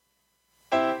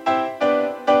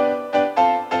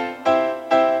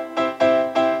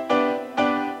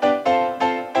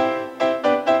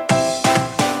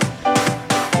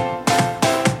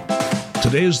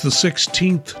Today is the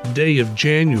 16th day of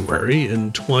January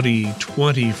in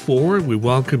 2024. We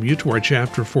welcome you to our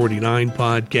Chapter 49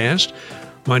 podcast.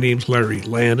 My name's Larry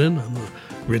Lannan. I'm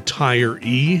a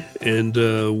retiree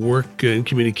and work in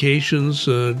communications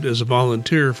as a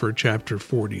volunteer for Chapter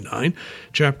 49.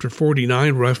 Chapter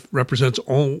 49 represents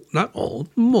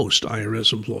most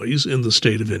IRS employees in the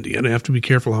state of Indiana. I have to be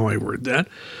careful how I word that.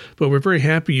 But we're very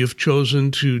happy you've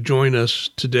chosen to join us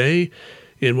today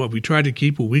in what we try to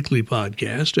keep a weekly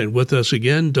podcast. And with us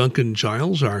again, Duncan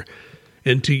Giles, our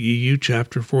NTEU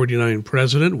Chapter 49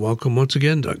 president. Welcome once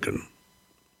again, Duncan.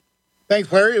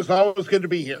 Thanks, Larry. It's always good to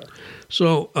be here.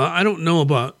 So I don't know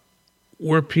about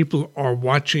where people are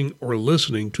watching or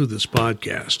listening to this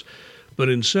podcast, but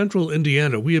in central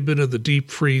Indiana, we have been in the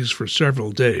deep freeze for several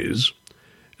days.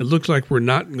 It looks like we're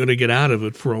not going to get out of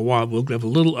it for a while. We'll have a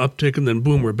little uptick, and then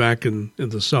boom, we're back in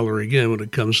the cellar again when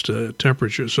it comes to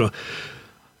temperature. So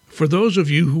for those of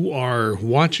you who are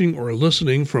watching or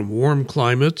listening from warm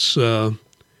climates,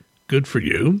 good for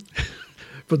you.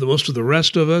 For the most of the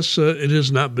rest of us, it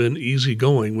has not been easy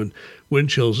going when wind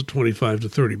chills at 25 to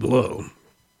 30 below.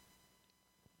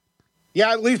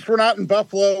 Yeah, at least we're not in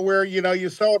Buffalo where, you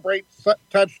celebrate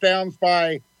touchdowns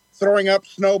by throwing up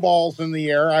snowballs in the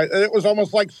air. It was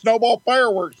almost like snowball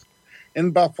fireworks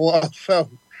in Buffalo, so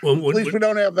at least we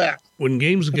don't have that. When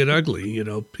games get ugly,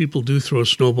 people do throw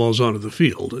snowballs onto the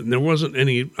field, and there wasn't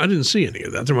any. I didn't see any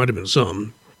of that. There might have been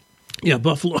some. Yeah,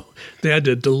 Buffalo, they had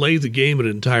to delay the game an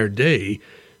entire day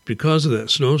because of that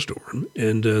snowstorm.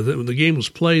 And when the game was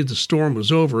played, the storm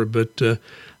was over, but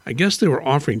I guess they were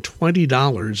offering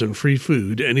 $20 in free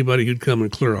food to anybody who'd come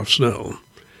and clear off snow.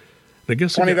 I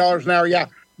guess $20 an hour, yeah.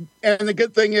 And the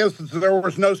good thing is there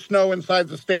was no snow inside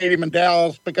the stadium in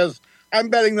Dallas, because I'm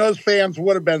betting those fans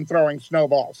would have been throwing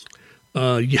snowballs.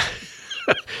 Yeah.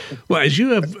 Well, as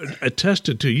you have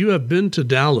attested to, you have been to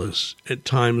Dallas at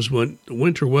times when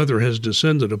winter weather has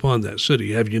descended upon that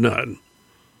city, have you not?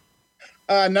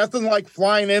 Nothing like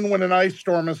flying in when an ice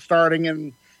storm is starting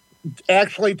and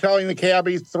actually telling the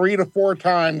cabbie 3 to 4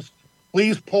 times,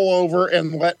 please pull over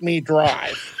and let me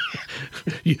drive.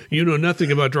 You know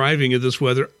nothing about driving in this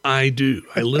weather. I do.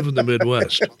 I live in the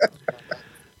Midwest.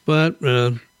 But,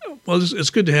 well, it's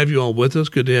good to have you all with us.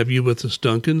 Good to have you with us,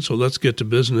 Duncan. So let's get to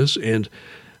business. And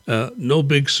no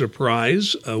big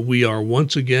surprise, we are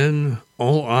once again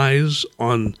all eyes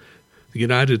on the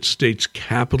United States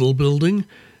Capitol building,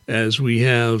 as we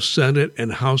have Senate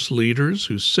and House leaders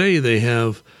who say they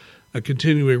have a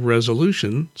continuing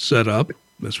resolution set up.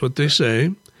 That's what they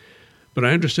say. But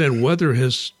I understand weather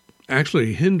has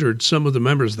actually hindered some of the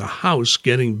members of the House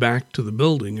getting back to the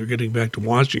building or getting back to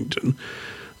Washington.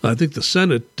 I think the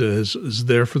Senate is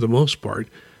there for the most part.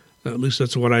 At least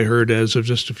that's what I heard as of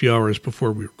just a few hours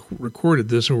before we recorded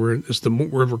this. And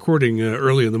we're recording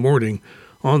early in the morning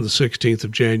on the 16th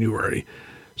of January.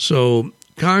 So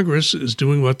Congress is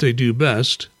doing what they do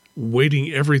best,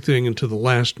 waiting everything until the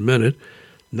last minute,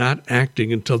 not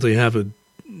acting until they have a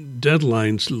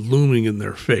deadline looming in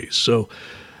their face. So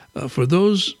for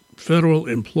those federal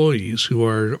employees who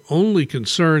are only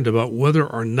concerned about whether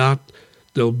or not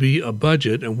there'll be a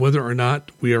budget and whether or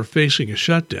not we are facing a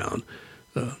shutdown,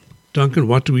 Duncan,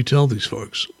 what do we tell these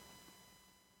folks?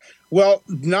 Well,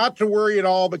 not to worry at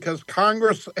all, because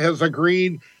Congress has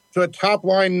agreed to a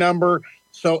top-line number,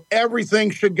 so everything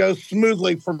should go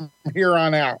smoothly from here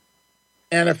on out.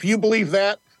 And if you believe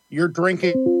that, you're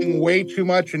drinking way too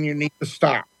much and you need to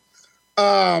stop.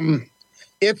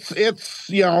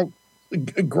 It's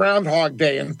Groundhog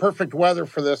Day and perfect weather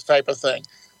for this type of thing.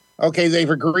 Okay, they've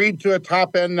agreed to a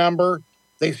top-end number.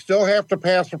 They still have to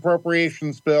pass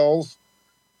appropriations bills.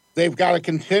 They've got a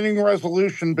continuing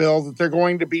resolution bill that they're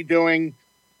going to be doing.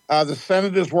 The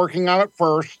Senate is working on it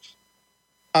first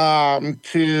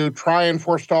to try and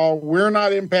forestall. We're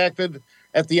not impacted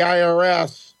at the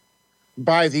IRS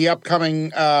by the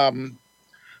upcoming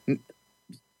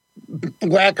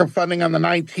lack of funding on the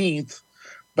 19th,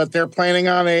 but they're planning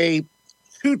on a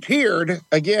 2-tiered,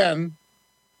 again,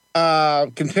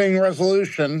 continuing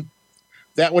resolution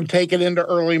that would take it into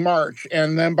early March.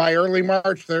 And then by early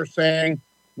March, they're saying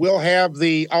we'll have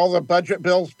all the budget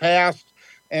bills passed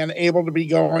and able to be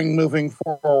moving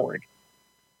forward.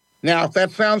 Now, if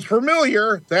that sounds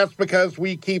familiar, that's because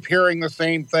we keep hearing the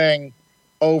same thing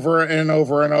over and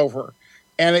over and over.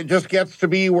 And it just gets to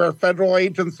be where federal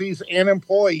agencies and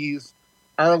employees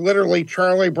are literally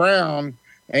Charlie Brown,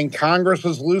 and Congress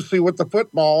is loosey with the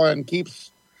football and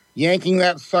keeps yanking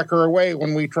that sucker away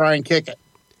when we try and kick it.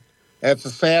 That's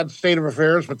a sad state of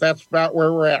affairs, but that's about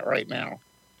where we're at right now.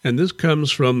 And this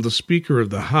comes from the Speaker of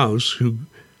the House, who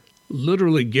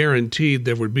literally guaranteed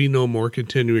there would be no more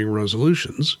continuing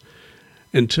resolutions.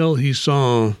 until he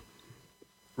saw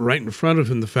right in front of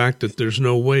him the fact that there's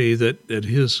no way that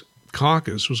his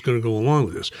caucus was going to go along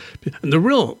with this. And the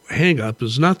real hang-up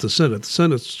is not the Senate. The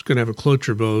Senate's going to have a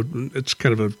cloture vote. It's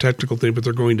kind of a technical thing, but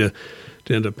they're going to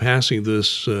end up passing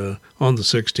this on the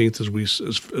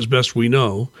 16th as best we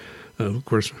know. Of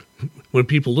course, when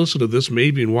people listen to this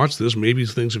maybe and watch this, maybe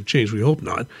things have changed. We hope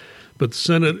not. But the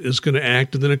Senate is going to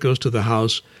act, and then it goes to the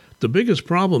House. The biggest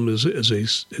problem is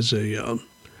a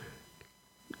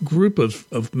group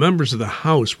of members of the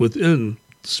House within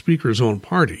the Speaker's own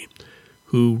party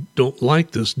who don't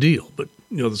like this deal. But,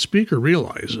 the Speaker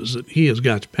realizes that he has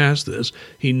got to pass this.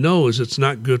 He knows it's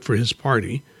not good for his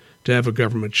party to have a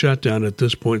government shutdown at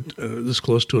this point, this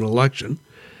close to an election.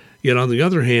 Yet, on the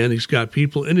other hand, he's got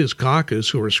people in his caucus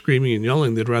who are screaming and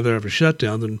yelling they'd rather have a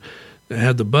shutdown than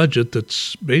have the budget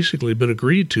that's basically been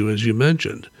agreed to, as you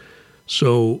mentioned.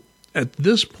 So, at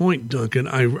this point, Duncan,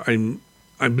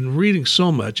 I've been reading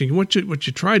so much, and what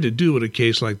you try to do in a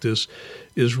case like this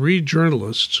is read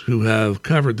journalists who have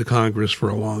covered the Congress for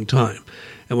a long time.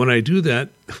 And when I do that,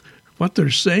 what they're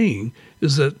saying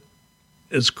is that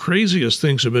as crazy as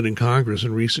things have been in Congress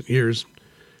in recent years,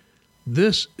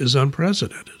 this is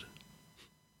unprecedented.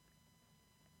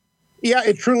 Yeah,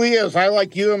 it truly is. I,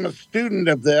 like you, am a student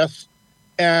of this,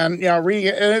 and reading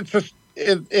it, and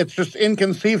it's just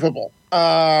inconceivable.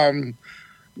 And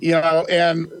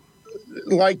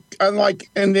unlike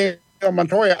Indiana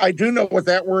Montoya, I do know what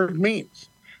that word means.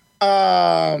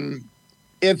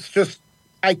 It's just,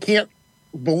 I can't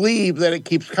believe that it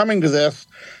keeps coming to this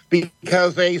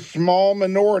because a small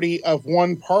minority of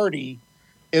one party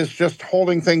is just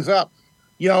holding things up.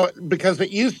 Because it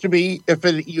used to be,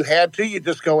 you had to, you'd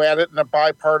just go at it in a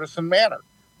bipartisan manner.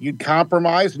 You'd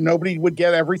compromise. Nobody would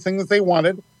get everything that they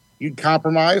wanted. You'd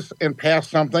compromise and pass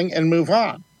something and move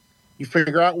on. You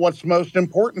figure out what's most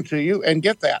important to you and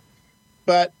get that.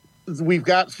 But we've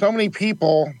got so many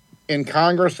people in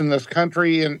Congress, in this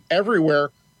country, and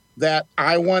everywhere that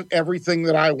I want everything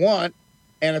that I want.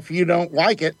 And if you don't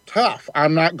like it, tough.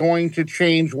 I'm not going to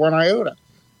change one iota.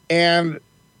 And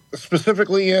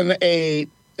specifically in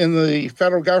the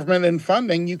federal government and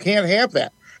funding, you can't have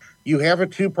that. You have a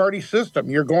two-party system.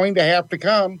 You're going to have to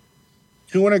come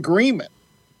to an agreement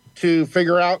to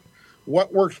figure out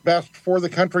what works best for the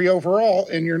country overall,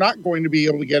 and you're not going to be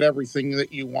able to get everything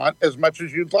that you want as much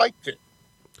as you'd like to.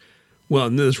 Well,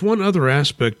 and there's one other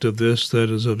aspect of this that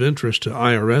is of interest to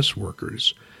IRS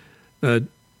workers.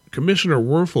 Commissioner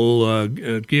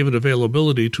Werfel gave an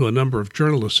availability to a number of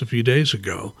journalists a few days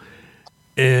ago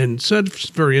and said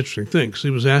very interesting things. He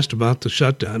was asked about the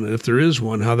shutdown and if there is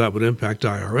one, how that would impact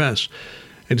IRS.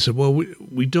 And he said, well,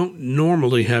 we don't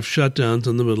normally have shutdowns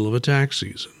in the middle of a tax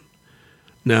season.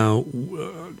 Now,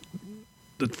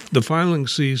 the filing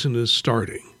season is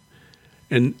starting,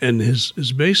 and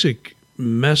his basic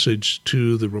message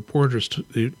to the reporters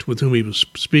with whom he was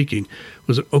speaking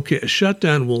was that, okay, a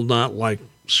shutdown will not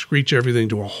screech everything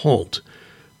to a halt,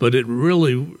 but it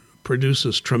really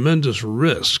produces tremendous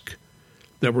risk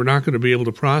that we're not going to be able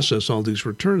to process all these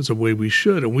returns the way we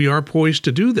should, and we are poised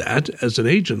to do that as an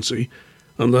agency,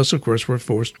 unless, of course, we're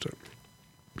forced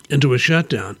into a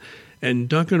shutdown. And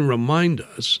Duncan, remind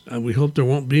us, and we hope there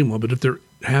won't be one, but if there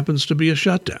happens to be a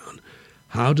shutdown,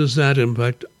 how does that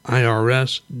impact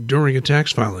IRS during a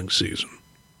tax filing season?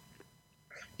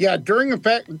 Yeah,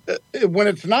 when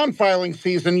it's non-filing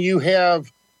season, you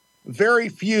have very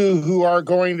few who are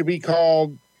going to be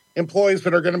called employees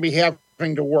that are going to be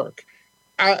having to work.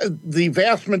 The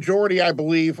vast majority, I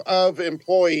believe, of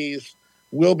employees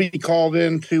will be called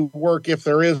in to work if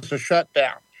there is a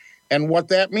shutdown. And what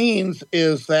that means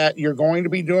is that you're going to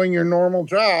be doing your normal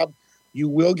job. You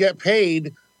will get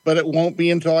paid, but it won't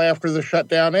be until after the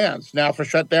shutdown ends. Now, if a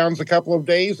shutdown's a couple of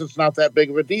days, it's not that big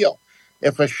of a deal.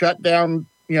 If a shutdown,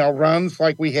 runs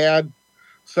like we had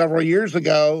several years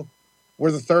ago,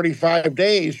 where the 35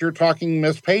 days, you're talking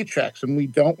missed paychecks, and we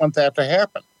don't want that to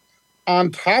happen.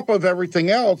 On top of everything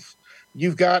else,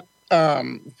 you've got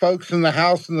folks in the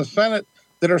House and the Senate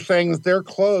that are saying that they're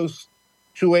close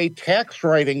to a tax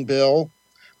writing bill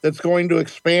that's going to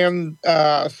expand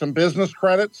some business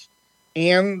credits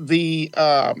and the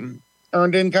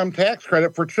earned income tax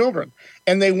credit for children.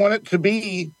 And they want it to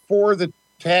be for the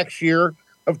tax year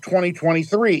of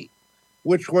 2023,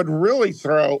 which would really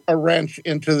throw a wrench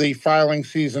into the filing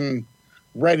season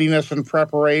readiness and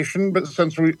preparation. But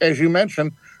since we, as you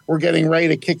mentioned, we're getting ready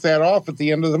to kick that off at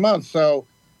the end of the month. So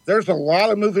there's a lot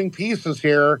of moving pieces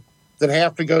here that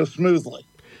have to go smoothly.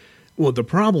 Well, the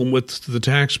problem with the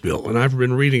tax bill, and I've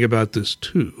been reading about this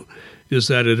too, is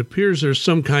that it appears there's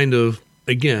some kind of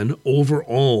again,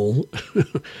 overall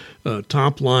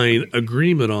top line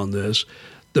agreement on this.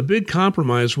 The big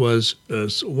compromise was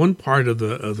one part of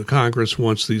the Congress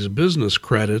wants these business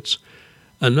credits.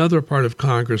 Another part of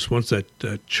Congress wants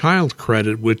that child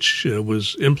credit, which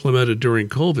was implemented during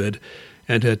COVID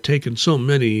and had taken so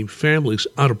many families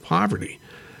out of poverty.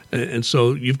 And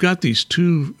so you've got these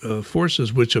two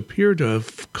forces which appear to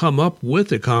have come up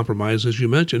with a compromise, as you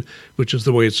mentioned, which is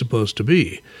the way it's supposed to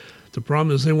be. The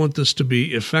problem is they want this to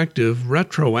be effective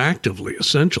retroactively,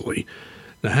 essentially.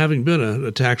 Now, having been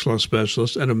a tax law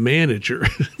specialist and a manager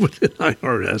within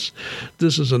IRS,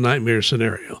 this is a nightmare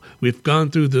scenario. We've gone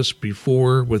through this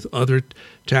before with other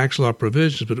tax law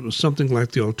provisions, but it was something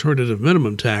like the alternative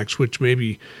minimum tax, which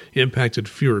maybe impacted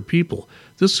fewer people.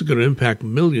 This is going to impact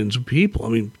millions of people. I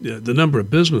mean, the number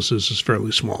of businesses is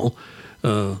fairly small.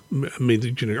 I mean,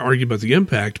 you can argue about the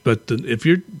impact, but if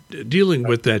you're dealing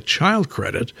with that child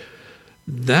credit,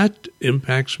 that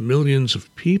impacts millions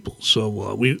of people.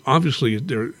 So we obviously,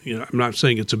 I'm not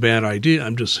saying it's a bad idea.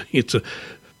 I'm just saying it's a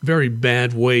very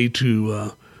bad way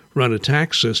to run a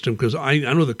tax system, because I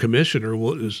know the commissioner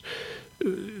will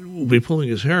be pulling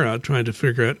his hair out trying to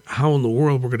figure out how in the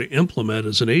world we're going to implement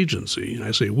as an agency. And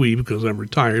I say we because I'm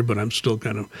retired, but I'm still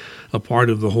kind of a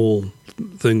part of the whole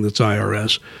thing that's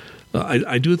IRS.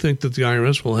 I do think that the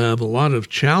IRS will have a lot of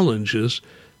challenges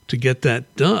to get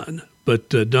that done. But,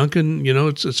 Duncan,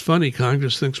 it's funny.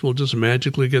 Congress thinks we'll just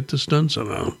magically get this done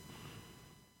somehow.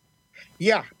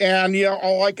 Yeah, and,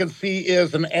 all I can see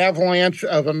is an avalanche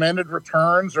of amended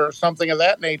returns or something of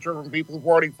that nature from people who've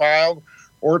already filed,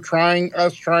 or trying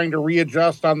to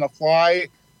readjust on the fly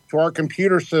to our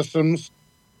computer systems.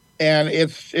 And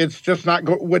it's just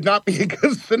would not be a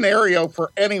good scenario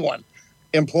for anyone.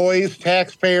 Employees,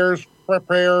 taxpayers,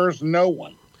 preparers, no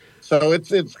one. So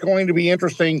it's going to be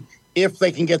interesting if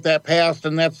they can get that passed,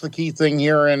 and that's the key thing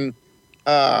here in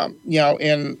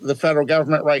the federal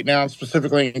government right now, and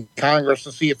specifically in Congress,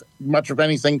 to see if much of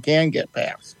anything can get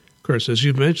passed. Of course, as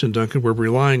you've mentioned, Duncan, we're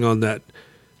relying on that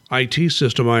IT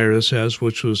system IRS has,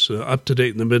 which was up to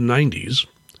date in the mid-'90s.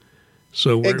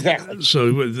 So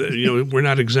we're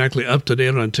not exactly up to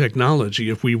date on technology.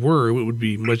 If we were, it would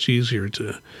be much easier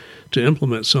to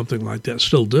implement something like that.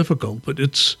 Still difficult, but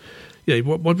it's. Yeah,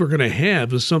 what we're going to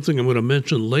have is something I'm going to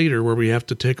mention later, where we have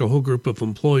to take a whole group of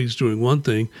employees doing one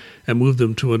thing and move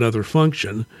them to another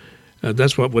function.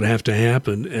 That's what would have to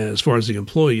happen as far as the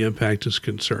employee impact is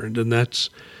concerned, and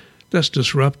that's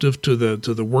disruptive to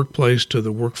the workplace, to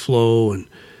the workflow,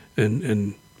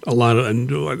 and a lot of.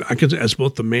 And I can, as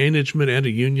both the management and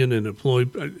a union and employee,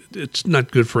 it's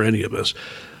not good for any of us.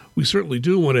 We certainly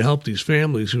do want to help these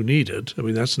families who need it. I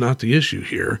mean, that's not the issue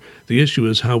here. The issue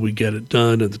is how we get it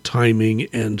done, and the timing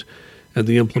and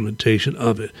the implementation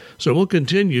of it. So we'll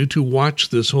continue to watch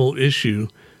this whole issue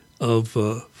of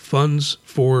funds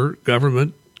for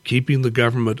government, keeping the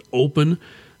government open.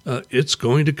 It's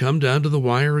going to come down to the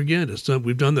wire again.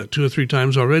 We've done that 2 or 3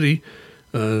 times already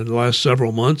in the last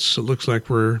several months. It looks like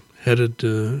we're headed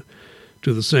to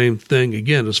the same thing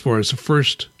again as far as the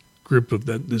first group of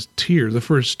this tier. The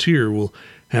first tier will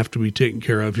have to be taken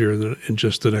care of here in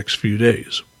just the next few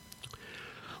days.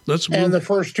 Let's move. And the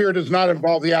first tier does not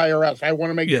involve the IRS. I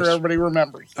want to make sure everybody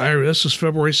remembers that. IRS is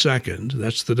February 2nd.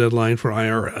 That's the deadline for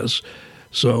IRS.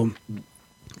 So,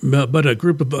 but a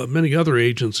group of many other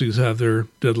agencies have their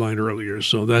deadline earlier.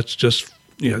 So that's just,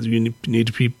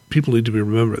 people need to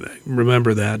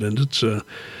remember that, and it's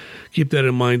keep that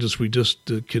in mind as we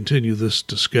just continue this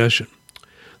discussion.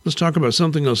 Let's talk about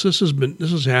something else. This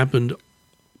has happened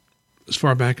as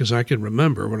far back as I can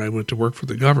remember when I went to work for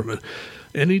the government.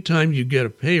 Anytime you get a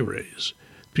pay raise,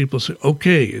 people say,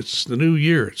 okay, it's the new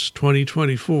year, it's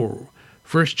 2024.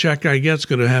 First check I get's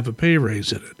going to have a pay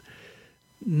raise in it.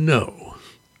 No.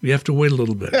 You have to wait a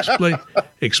little bit.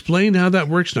 Explain how that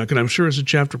works now, because I'm sure as a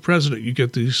chapter president you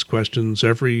get these questions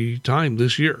every time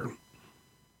this year.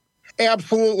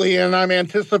 Absolutely, and I'm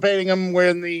anticipating them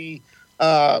when the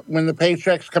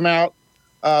paychecks come out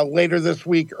later this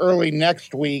week, early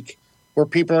next week, where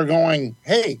people are going,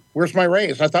 hey, where's my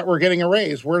raise? I thought we were getting a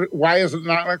raise. Why is it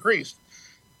not increased?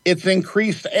 It's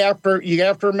increased after. You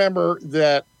have to remember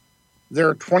that there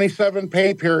are 27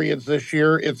 pay periods this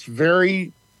year. It's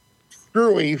very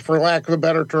screwy, for lack of a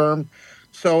better term.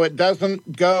 So it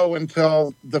doesn't go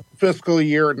until the fiscal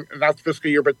year, not the fiscal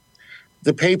year, but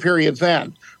the pay periods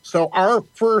end. So our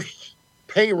first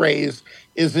pay raise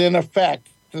is in effect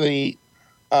the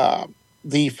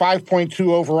 5.2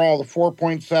 overall, the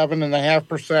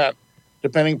 4.7.5%,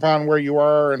 depending upon where you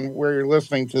are and where you're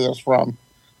listening to this from,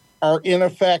 are in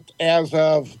effect as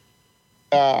of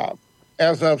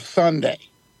Sunday.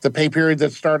 the pay period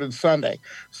that started Sunday.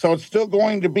 So it's still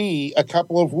going to be a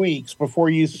couple of weeks before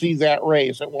you see that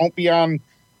raise. It won't be on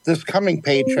this coming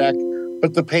paycheck,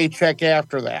 but the paycheck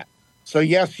after that. So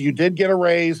yes, you did get a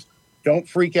raise. Don't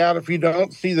freak out if you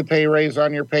don't see the pay raise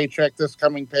on your paycheck this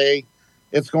coming pay.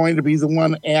 It's going to be the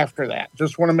one after that.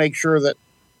 Just want to make sure that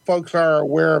folks are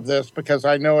aware of this, because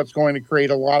I know it's going to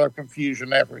create a lot of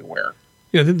confusion everywhere.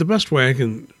 Yeah, I think the best way I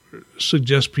can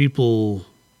suggest people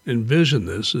envision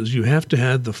this is you have to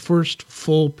have the first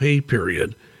full pay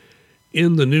period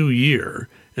in the new year,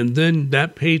 and then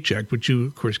that paycheck, which you,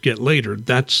 of course, get later,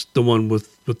 that's the one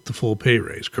with the full pay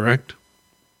raise, correct?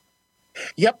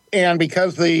 Yep, and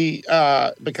because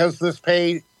this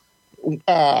pay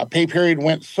period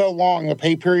went so long, the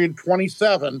pay period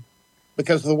 27,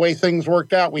 because of the way things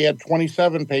worked out, we had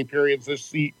 27 pay periods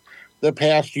the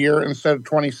past year instead of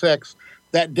 26.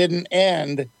 That didn't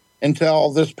end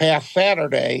until this past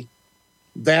Saturday.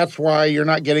 That's why you're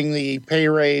not getting the pay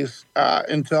raise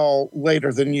until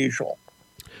later than usual.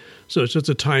 So it's just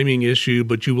a timing issue,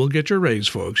 but you will get your raise,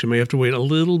 folks. You may have to wait a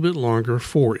little bit longer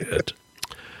for it.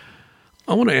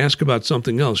 I want to ask about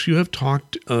something else. You have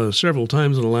talked several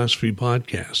times in the last few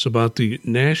podcasts about the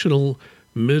national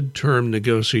midterm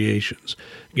negotiations.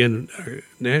 Again,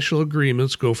 national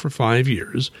agreements go for 5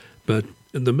 years, but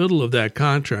in the middle of that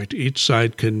contract, each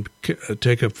side can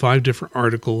take up 5 different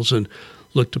articles and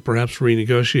look to perhaps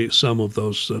renegotiate some of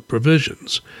those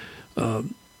provisions.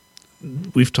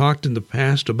 We've talked in the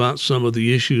past about some of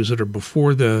the issues that are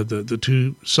before the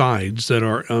two sides that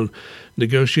are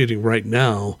negotiating right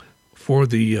now for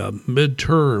the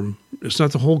midterm. It's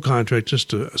not the whole contract,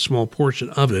 just a small portion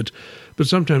of it, but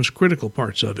sometimes critical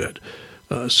parts of it.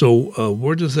 So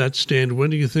where does that stand? When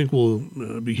do you think we'll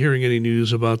be hearing any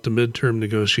news about the midterm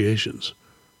negotiations?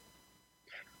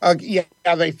 Yeah,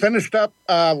 they finished up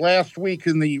last week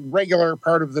in the regular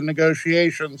part of the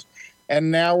negotiations,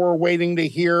 and now we're waiting to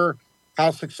hear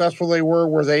how successful they were.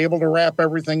 Were they able to wrap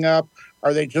everything up?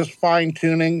 Are they just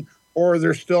fine-tuning, or are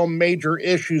there still major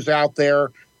issues out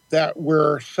there that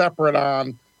we're separate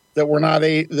on, that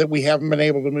that we haven't been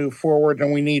able to move forward,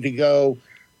 and we need to go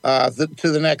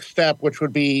to the next step, which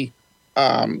would be,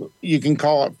 you can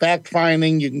call it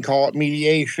fact-finding, you can call it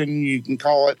mediation, you can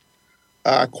call it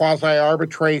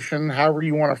quasi-arbitration, however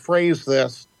you want to phrase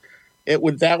this. That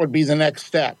would be the next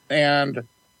step. And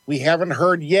we haven't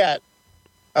heard yet,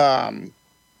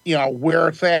 where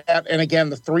it's at. And again,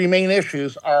 the 3 main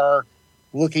issues are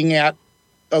looking at,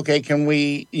 okay, can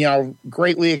we,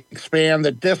 greatly expand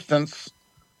the distance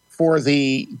for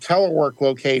the telework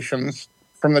locations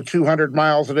from the 200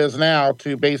 miles it is now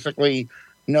to basically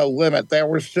no limit. That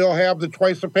will still have the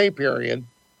twice a pay period,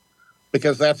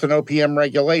 because that's an OPM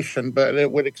regulation, but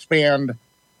it would expand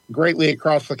greatly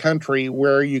across the country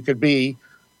where you could be.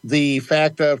 The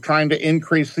fact of trying to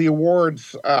increase the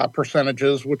awards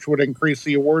percentages, which would increase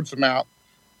the awards amount,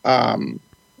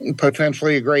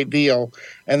 potentially a great deal.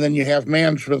 And then you have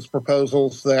management's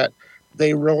proposals that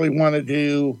they really want to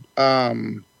do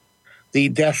the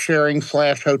desk sharing /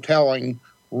 hoteling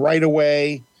right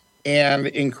away and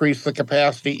increase the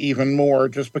capacity even more,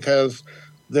 just because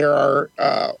there are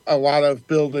a lot of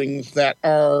buildings that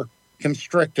are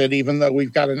constricted, even though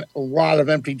we've got a lot of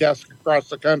empty desks across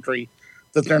the country,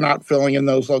 that they're not filling in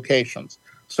those locations.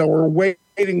 So we're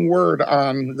waiting word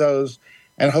on those,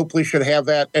 and hopefully should have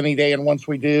that any day. And once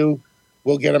we do,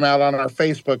 we'll get them out on our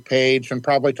Facebook page and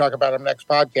probably talk about them next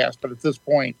podcast. But at this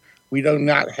point, we do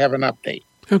not have an update.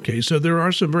 Okay, so there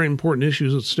are some very important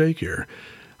issues at stake here.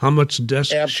 How much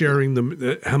desk sharing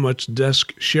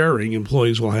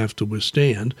employees will have to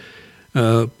withstand.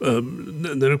 Then,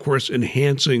 of course,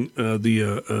 enhancing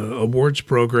the awards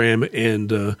program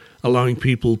and allowing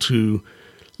people to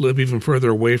live even further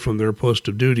away from their post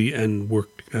of duty and work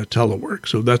telework.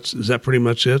 So is that pretty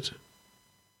much it?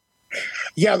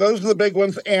 Yeah, those are the big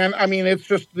ones. And I mean, it's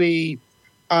just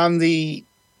IRS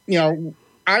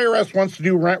wants to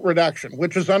do rent reduction,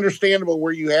 which is understandable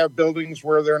where you have buildings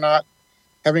where they're not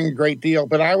having a great deal.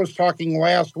 But I was talking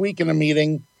last week in a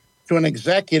meeting to an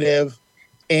executive,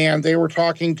 and they were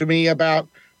talking to me about,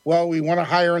 well, we want to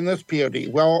hire in this POD.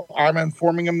 Well, I'm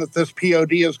informing them that this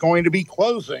POD is going to be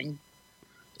closing.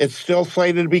 It's still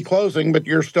slated to be closing, but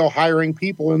you're still hiring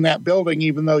people in that building,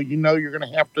 even though you're going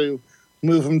to have to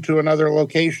move them to another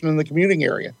location in the commuting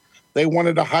area. They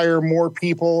wanted to hire more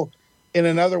people in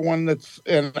another one that's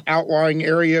an outlying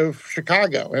area of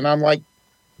Chicago. And I'm like,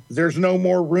 there's no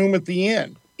more room at the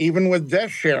inn. Even with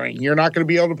desk sharing, you're not going to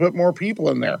be able to put more people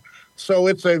in there. So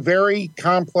it's a very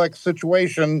complex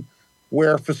situation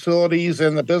where facilities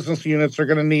and the business units are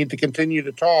going to need to continue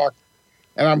to talk.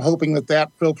 And I'm hoping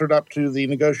that filtered up to the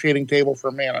negotiating table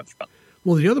for management.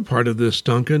 Well, the other part of this,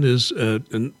 Duncan, is,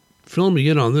 and fill me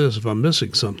in on this if I'm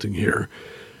missing something here,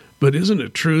 but isn't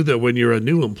it true that when you're a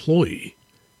new employee,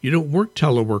 you don't work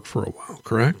telework for a while,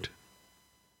 correct?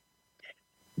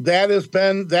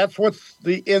 That's what's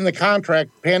in the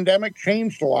contract. Pandemic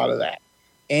changed a lot of that.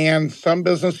 And some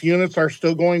business units are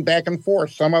still going back and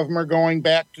forth. Some of them are going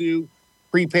back to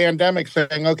pre-pandemic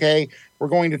saying, okay, we're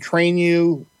going to train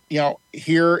you,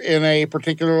 here in a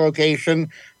particular location.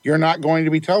 You're not going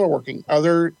to be teleworking.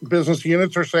 Other business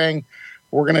units are saying,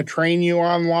 we're going to train you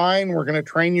online. We're going to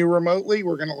train you remotely.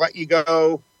 We're going to let you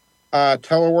go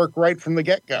telework right from the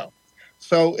get-go.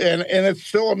 So, and it's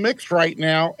still a mix right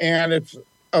now, and it's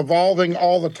evolving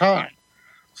all the time.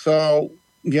 So,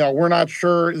 we're not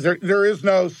sure. There is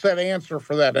no set answer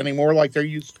for that anymore like there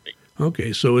used to be.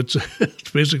 Okay, so it's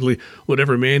basically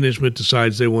whatever management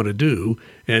decides they want to do,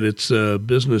 and it's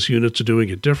business units are doing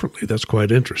it differently. That's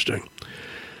quite interesting.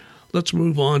 Let's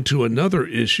move on to another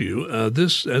issue.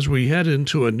 This, as we head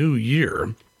into a new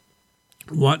year,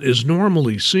 what is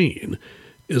normally seen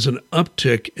is an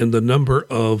uptick in the number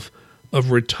of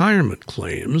retirement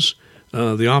claims.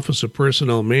 The Office of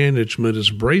Personnel Management is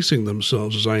bracing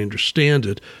themselves, as I understand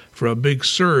it, for a big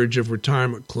surge of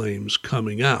retirement claims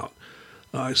coming out.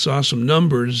 I saw some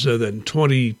numbers that in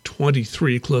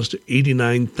 2023, close to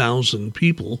 89,000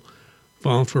 people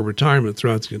filed for retirement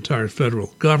throughout the entire federal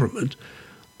government.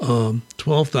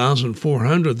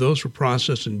 12,400 of those were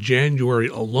processed in January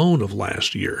alone of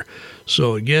last year.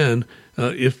 So again,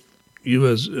 if you,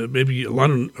 as maybe a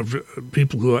lot of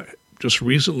people who just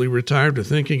recently retired or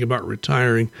thinking about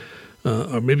retiring,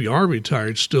 or maybe are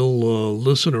retired, still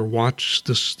listen or watch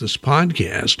this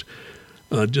podcast,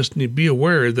 just need to be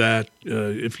aware that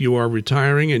if you are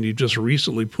retiring and you just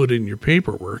recently put in your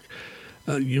paperwork,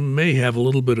 you may have a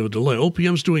little bit of a delay.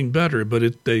 OPM's doing better,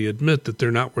 but they admit that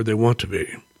they're not where they want to be.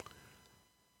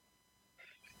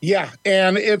 Yeah,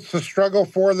 and it's a struggle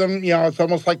for them. It's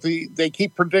almost like they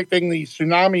keep predicting the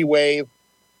tsunami wave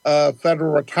of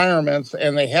federal retirements,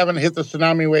 and they haven't hit the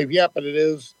tsunami wave yet, but it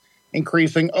is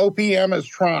increasing. OPM is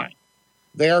trying.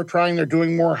 They are trying. They're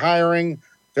doing more hiring.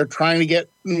 They're trying to get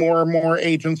more and more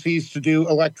agencies to do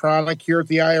electronic. Here at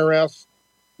the IRS,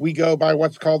 we go by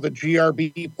what's called the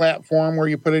GRB platform, where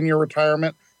you put in your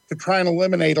retirement, to try and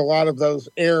eliminate a lot of those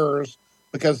errors,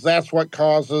 because that's what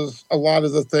causes a lot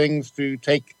of the things to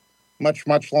take much,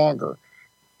 much longer.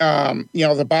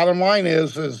 The bottom line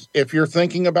is if you're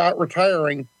thinking about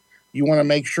retiring, you want to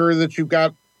make sure that you've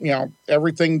got,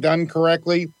 everything done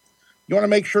correctly. You want to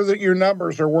make sure that your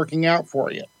numbers are working out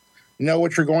for you. You know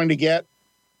what you're going to get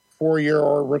for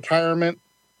your retirement.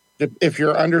 If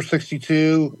you're under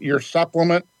 62, your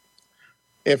supplement.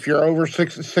 If you're over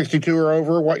 62 or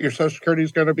over, what your Social Security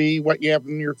is going to be, what you have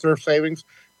in your thrift savings,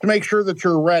 to make sure that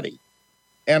you're ready.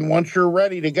 And once you're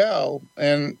ready to go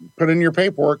and put in your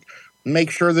paperwork, make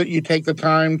sure that you take the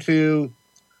time to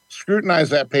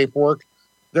scrutinize that paperwork.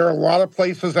 There are a lot of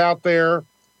places out there.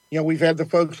 We've had the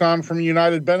folks on from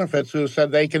United Benefits who have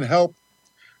said they can help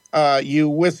you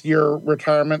with your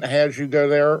retirement as you go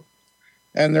there.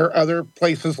 And there are other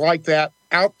places like that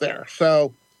out there.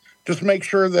 So just make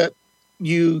sure that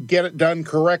you get it done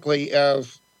correctly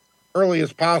as early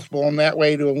as possible, and that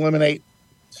way to eliminate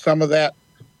some of that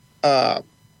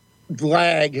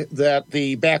lag that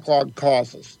the backlog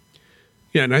causes.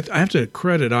 Yeah, and I have to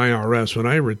credit IRS. When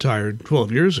I retired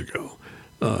 12 years ago,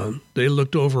 they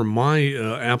looked over my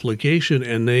application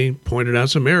and they pointed out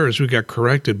some errors we got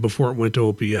corrected before it went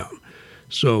to OPM.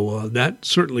 So that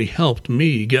certainly helped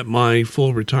me get my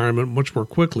full retirement much more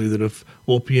quickly than if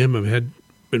OPM had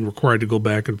been required to go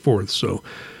back and forth. So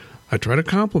I try to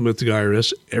compliment the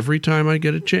IRS every time I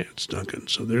get a chance, Duncan.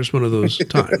 So there's one of those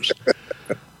times.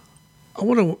 I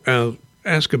want to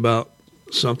ask about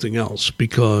something else,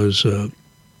 because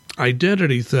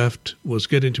identity theft was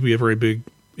getting to be a very big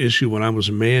issue when I was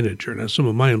a manager. Now, some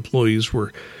of my employees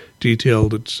were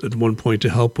detailed at one point to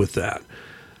help with that.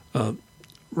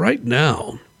 Right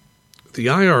now, the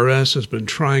IRS has been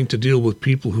trying to deal with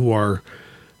people who are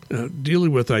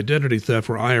dealing with identity theft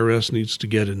where IRS needs to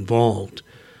get involved.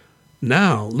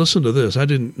 Now, listen to this. I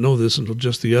didn't know this until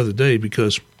just the other day,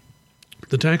 because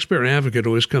the taxpayer advocate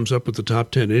always comes up with the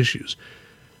top 10 issues.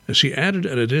 And she added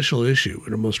an additional issue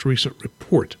in her most recent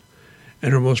report.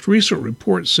 And her most recent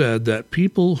report said that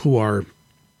people who are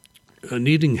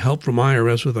needing help from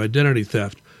IRS with identity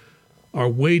theft are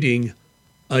waiting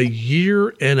a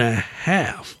year and a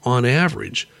half on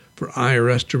average for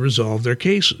IRS to resolve their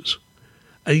cases.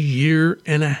 A year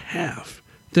and a half.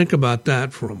 Think about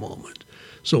that for a moment.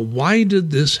 So why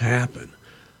did this happen?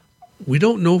 We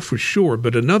don't know for sure,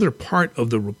 but another part of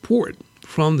the report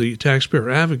from the taxpayer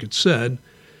advocate said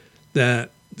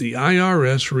that the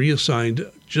IRS reassigned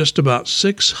just about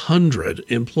 600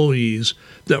 employees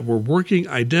that were working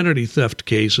identity theft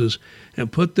cases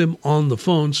and put them on the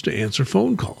phones to answer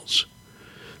phone calls.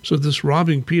 So this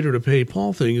robbing Peter to pay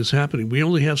Paul thing is happening. We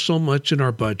only have so much in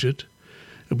our budget,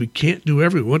 and we can't do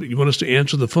everything. You want us to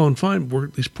answer the phone?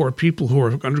 Fine. These poor people who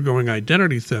are undergoing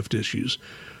identity theft issues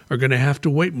are going to have to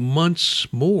wait months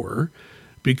more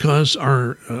because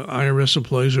our IRS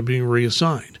employees are being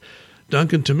reassigned.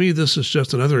 Duncan, to me, this is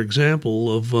just another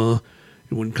example of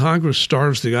when Congress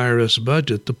starves the IRS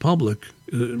budget, the public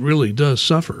really does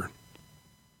suffer.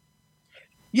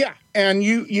 Yeah, and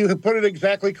you have put it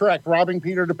exactly correct. Robbing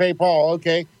Peter to pay Paul.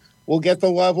 Okay, we'll get the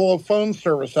level of phone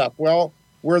service up. Well,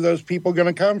 where are those people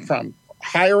going to come from?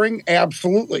 Hiring?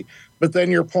 Absolutely. But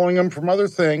then you're pulling them from other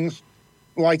things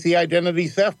like the identity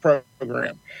theft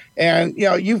program. And,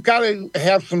 you've got to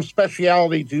have some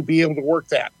speciality to be able to work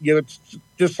that. It's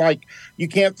just like you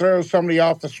can't throw somebody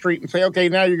off the street and say, okay,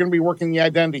 now you're going to be working the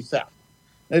identity theft.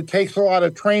 It takes a lot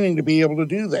of training to be able to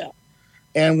do that.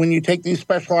 And when you take these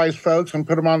specialized folks and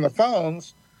put them on the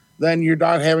phones, then you're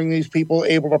not having these people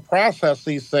able to process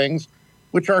these things,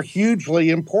 which are hugely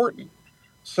important.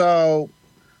 So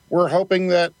we're hoping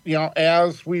that,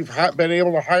 as we've been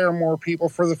able to hire more people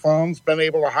for the phones, been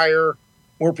able to hire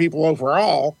more people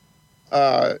overall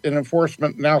in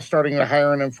enforcement, now starting to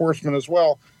hire in enforcement as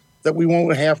well, that we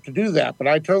won't have to do that. But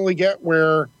I totally get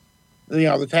where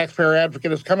the taxpayer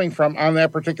advocate is coming from on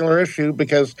that particular issue,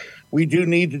 because we do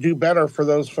need to do better for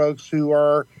those folks who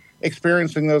are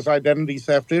experiencing those identity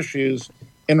theft issues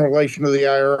in relation to the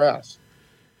IRS.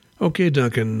 Okay,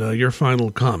 Duncan, your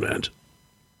final comment.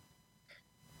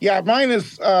 Yeah, mine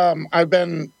is I've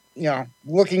been,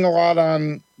 looking a lot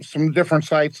on some different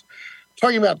sites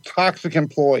talking about toxic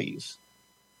employees,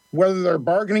 whether they're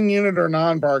bargaining unit or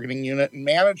non-bargaining unit.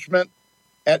 Management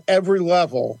at every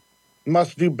level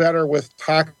must do better with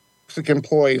toxic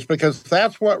employees, because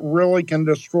that's what really can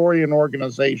destroy an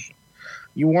organization.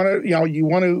 You want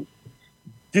to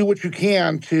do what you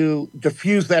can to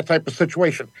diffuse that type of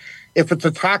situation. If it's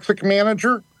a toxic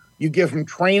manager, you give them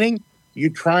training. You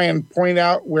try and point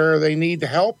out where they need to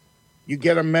help. You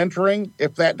get them mentoring.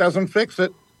 If that doesn't fix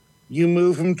it, you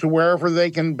move them to wherever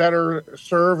they can better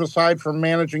serve aside from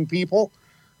managing people,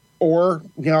 or,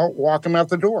 walk them out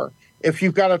the door. If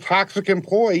you've got a toxic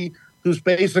employee who's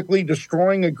basically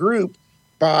destroying a group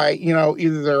by,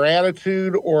 either their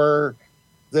attitude or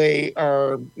they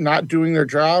are not doing their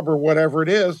job or whatever it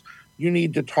is, you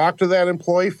need to talk to that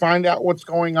employee, find out what's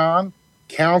going on,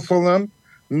 counsel them,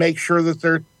 make sure that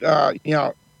they're,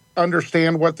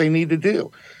 understand what they need to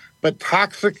do. But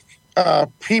toxic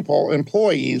people,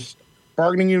 employees,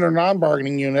 bargaining unit or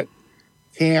non-bargaining unit,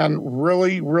 can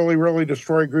really, really, really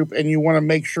destroy a group. And you want to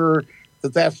make sure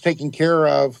that that's taken care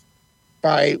of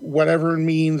by whatever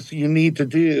means you need to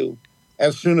do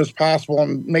as soon as possible,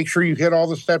 and make sure you hit all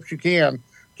the steps you can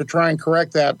to try and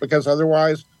correct that, because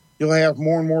otherwise you'll have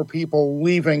more and more people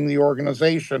leaving the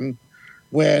organization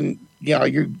when,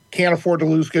 you can't afford to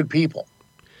lose good people.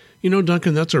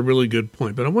 Duncan, that's a really good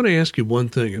point. But I want to ask you one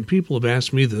thing, and people have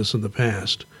asked me this in the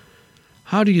past.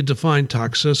 How do you define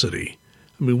toxicity?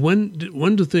 I mean,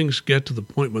 when do things get to the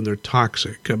point when they're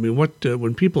toxic? I mean,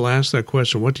 when people ask that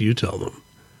question, what do you tell them?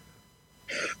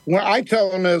 What I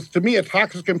tell them is, to me, a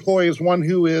toxic employee is one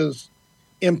who is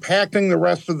impacting the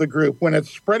rest of the group, when it's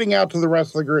spreading out to the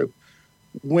rest of the group,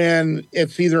 when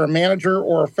it's either a manager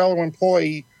or a fellow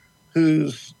employee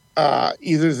who's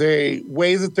either the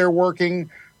way that they're working,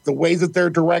 the way that they're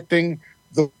directing,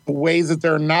 the way that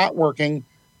they're not working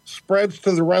spreads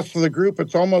to the rest of the group.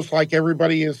 It's almost like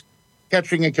everybody is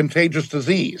catching a contagious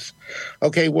disease.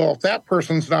 Okay, well, if that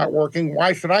person's not working,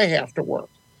 why should I have to work?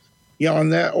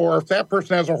 Or if that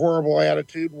person has a horrible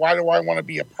attitude, why do I want to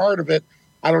be a part of it?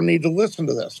 I don't need to listen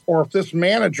to this. Or if this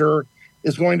manager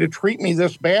is going to treat me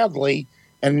this badly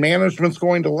and management's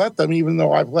going to let them, even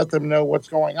though I've let them know what's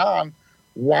going on,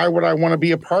 why would I want to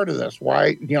be a part of this?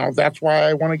 Why, that's why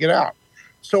I want to get out.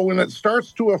 So when it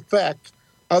starts to affect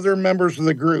other members of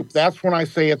the group, that's when I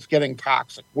say it's getting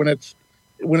toxic, when it's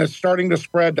starting to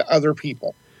spread to other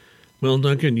people. Well,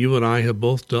 Duncan, you and I have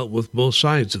both dealt with both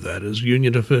sides of that as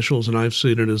union officials, and I've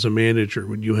seen it as a manager.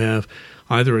 When you have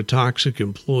either a toxic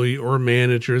employee or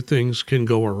manager, things can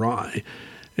go awry,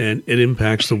 and it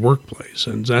impacts the workplace.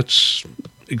 And that's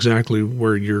exactly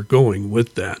where you're going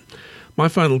with that. My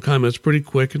final comment's pretty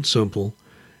quick and simple.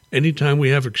 Anytime we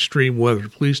have extreme weather,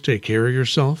 please take care of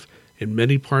yourself. In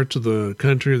many parts of the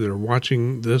country that are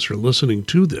watching this or listening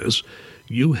to this,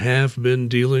 you have been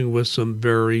dealing with some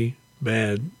very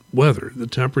bad weather. The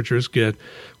temperatures get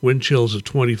wind chills of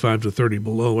 25 to 30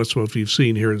 below. That's what we've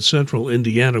seen here in central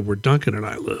Indiana, where Duncan and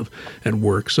I live and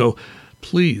work. So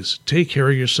please take care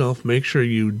of yourself. Make sure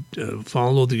you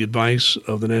follow the advice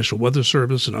of the National Weather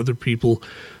Service and other people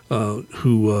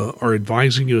who are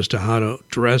advising you as to how to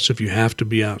dress if you have to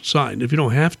be outside. And if you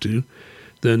don't have to,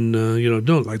 then,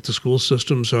 don't. Like the school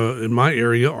systems in my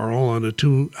area are all on a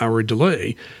 2-hour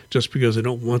delay just because they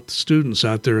don't want the students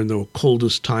out there in the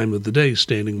coldest time of the day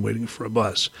standing waiting for a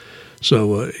bus.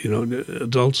 So,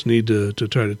 adults need to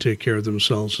try to take care of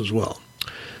themselves as well.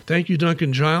 Thank you,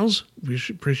 Duncan Giles. We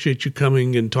appreciate you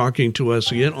coming and talking to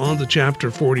us again on the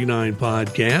Chapter 49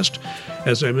 podcast.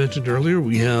 As I mentioned earlier,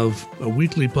 we have a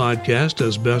weekly podcast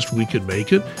as best we can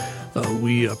make it.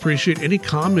 We appreciate any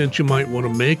comments you might want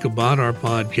to make about our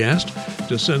podcast.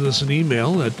 Just send us an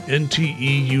email at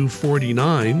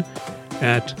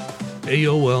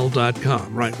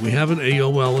nteu49@aol.com. Right, we have an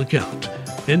AOL account,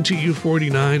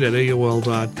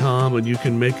 nteu49@aol.com, and you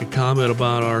can make a comment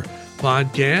about our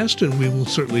podcast, and we will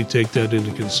certainly take that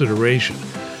into consideration.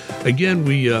 Again,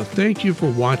 we thank you for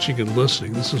watching and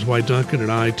listening. This is why Duncan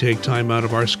and I take time out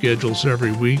of our schedules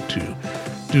every week to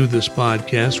do this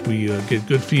podcast. We get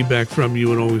good feedback from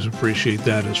you and always appreciate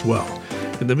that as well.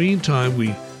 In the meantime,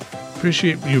 we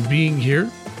appreciate you being here.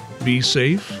 Be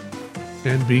safe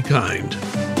and be kind.